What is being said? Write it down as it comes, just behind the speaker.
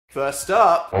First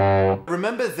up,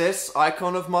 remember this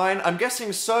icon of mine? I'm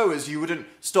guessing so, as you wouldn't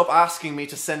stop asking me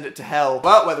to send it to hell.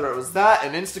 But whether it was that,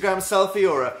 an Instagram selfie,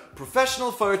 or a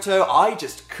professional photo, I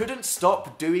just couldn't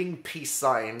stop doing peace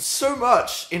signs. So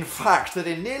much, in fact, that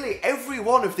in nearly every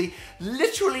one of the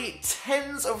literally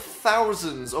tens of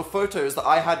thousands of photos that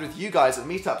I had with you guys at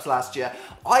meetups last year,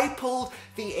 I pulled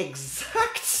the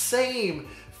exact same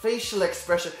facial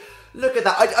expression. Look at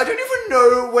that. I don't even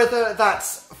know whether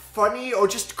that's funny or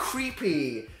just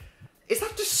creepy. Is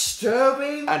that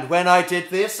disturbing? And when I did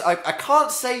this, I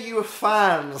can't say you were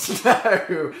fans.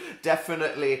 No,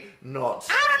 definitely not.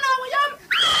 I don't know,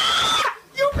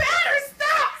 you better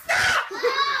stop!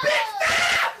 Bitch,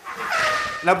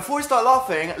 stop! Now before we start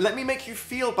laughing, let me make you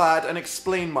feel bad and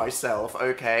explain myself,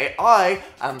 okay? I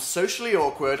am socially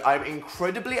awkward, I'm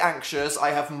incredibly anxious, I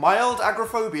have mild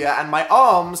agoraphobia, and my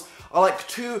arms are like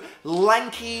two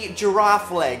lanky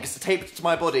giraffe legs taped to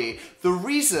my body. The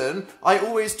reason I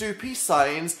always do peace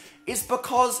signs is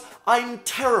because I'm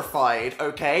terrified,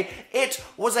 okay? It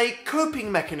was a coping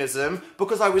mechanism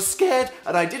because I was scared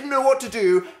and I didn't know what to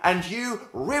do, and you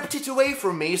ripped it away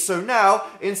from me, so now,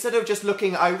 instead of just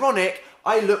looking ironic,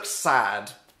 I look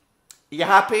sad. You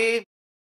happy?